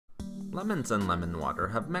Lemons and lemon water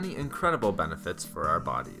have many incredible benefits for our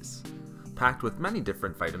bodies. Packed with many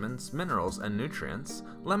different vitamins, minerals, and nutrients,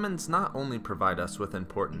 lemons not only provide us with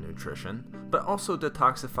important nutrition, but also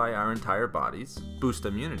detoxify our entire bodies, boost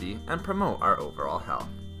immunity, and promote our overall health.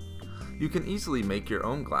 You can easily make your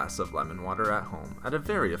own glass of lemon water at home at a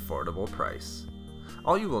very affordable price.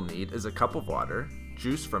 All you will need is a cup of water,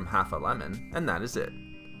 juice from half a lemon, and that is it.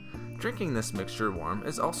 Drinking this mixture warm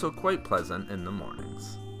is also quite pleasant in the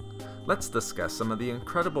mornings. Let's discuss some of the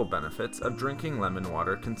incredible benefits of drinking lemon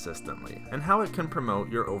water consistently and how it can promote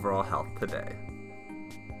your overall health today.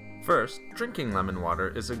 First, drinking lemon water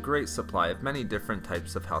is a great supply of many different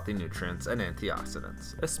types of healthy nutrients and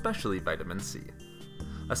antioxidants, especially vitamin C.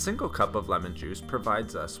 A single cup of lemon juice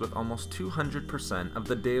provides us with almost 200% of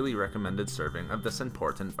the daily recommended serving of this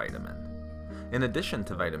important vitamin. In addition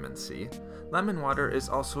to vitamin C, lemon water is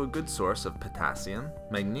also a good source of potassium,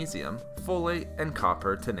 magnesium, folate, and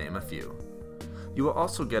copper, to name a few. You will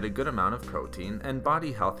also get a good amount of protein and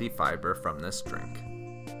body-healthy fiber from this drink.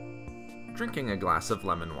 Drinking a glass of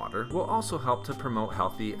lemon water will also help to promote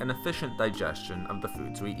healthy and efficient digestion of the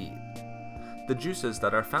foods we eat. The juices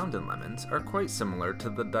that are found in lemons are quite similar to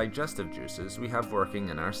the digestive juices we have working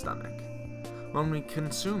in our stomach. When we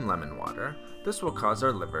consume lemon water, this will cause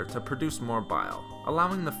our liver to produce more bile,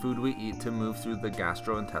 allowing the food we eat to move through the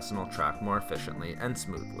gastrointestinal tract more efficiently and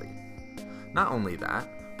smoothly. Not only that,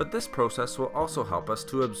 but this process will also help us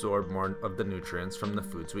to absorb more of the nutrients from the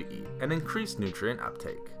foods we eat and increase nutrient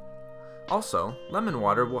uptake. Also, lemon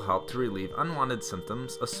water will help to relieve unwanted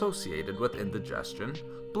symptoms associated with indigestion,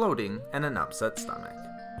 bloating, and an upset stomach.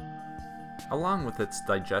 Along with its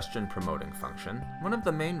digestion-promoting function, one of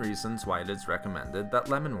the main reasons why it is recommended that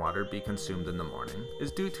lemon water be consumed in the morning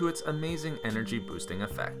is due to its amazing energy-boosting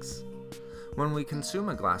effects. When we consume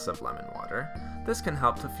a glass of lemon water, this can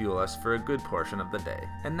help to fuel us for a good portion of the day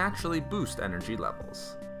and naturally boost energy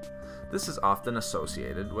levels. This is often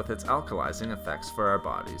associated with its alkalizing effects for our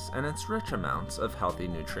bodies and its rich amounts of healthy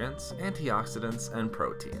nutrients, antioxidants, and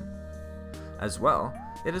protein. As well,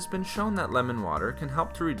 it has been shown that lemon water can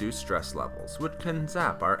help to reduce stress levels, which can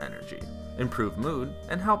zap our energy, improve mood,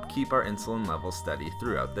 and help keep our insulin levels steady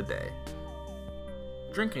throughout the day.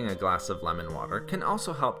 Drinking a glass of lemon water can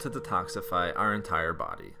also help to detoxify our entire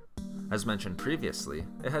body. As mentioned previously,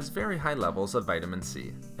 it has very high levels of vitamin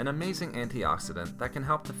C, an amazing antioxidant that can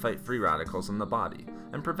help to fight free radicals in the body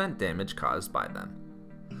and prevent damage caused by them.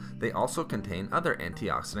 They also contain other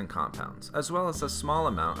antioxidant compounds, as well as a small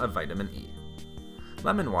amount of vitamin E.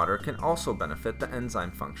 Lemon water can also benefit the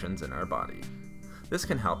enzyme functions in our body. This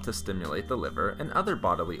can help to stimulate the liver and other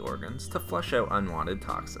bodily organs to flush out unwanted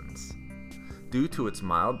toxins. Due to its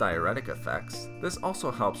mild diuretic effects, this also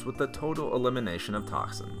helps with the total elimination of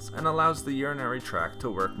toxins and allows the urinary tract to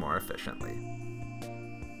work more efficiently.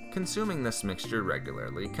 Consuming this mixture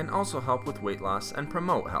regularly can also help with weight loss and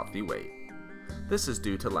promote healthy weight. This is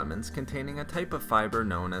due to lemons containing a type of fiber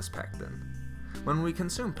known as pectin. When we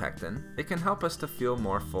consume pectin, it can help us to feel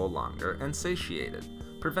more full longer and satiated,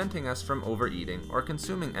 preventing us from overeating or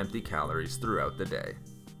consuming empty calories throughout the day.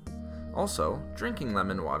 Also, drinking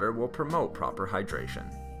lemon water will promote proper hydration.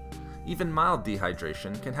 Even mild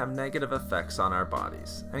dehydration can have negative effects on our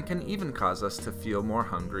bodies, and can even cause us to feel more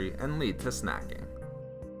hungry and lead to snacking.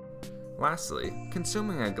 Lastly,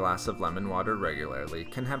 consuming a glass of lemon water regularly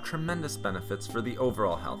can have tremendous benefits for the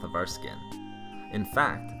overall health of our skin. In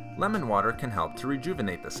fact, lemon water can help to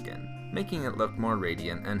rejuvenate the skin, making it look more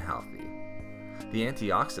radiant and healthy. The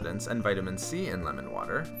antioxidants and vitamin C in lemon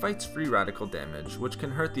water fights free radical damage, which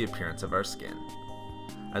can hurt the appearance of our skin.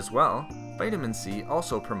 As well, vitamin C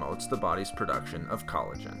also promotes the body's production of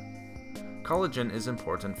collagen. Collagen is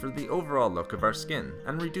important for the overall look of our skin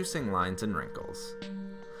and reducing lines and wrinkles.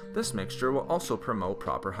 This mixture will also promote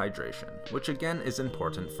proper hydration, which again is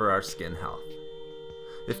important for our skin health.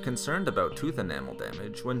 If concerned about tooth enamel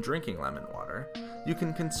damage when drinking lemon water, you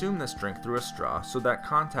can consume this drink through a straw so that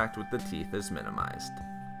contact with the teeth is minimized.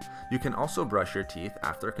 You can also brush your teeth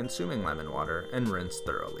after consuming lemon water and rinse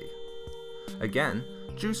thoroughly. Again,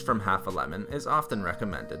 juice from half a lemon is often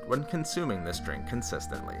recommended when consuming this drink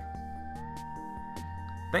consistently.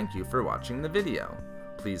 Thank you for watching the video.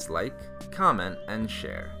 Please like, comment, and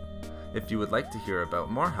share. If you would like to hear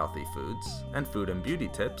about more healthy foods and food and beauty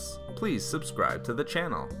tips, please subscribe to the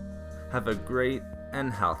channel. Have a great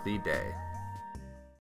and healthy day.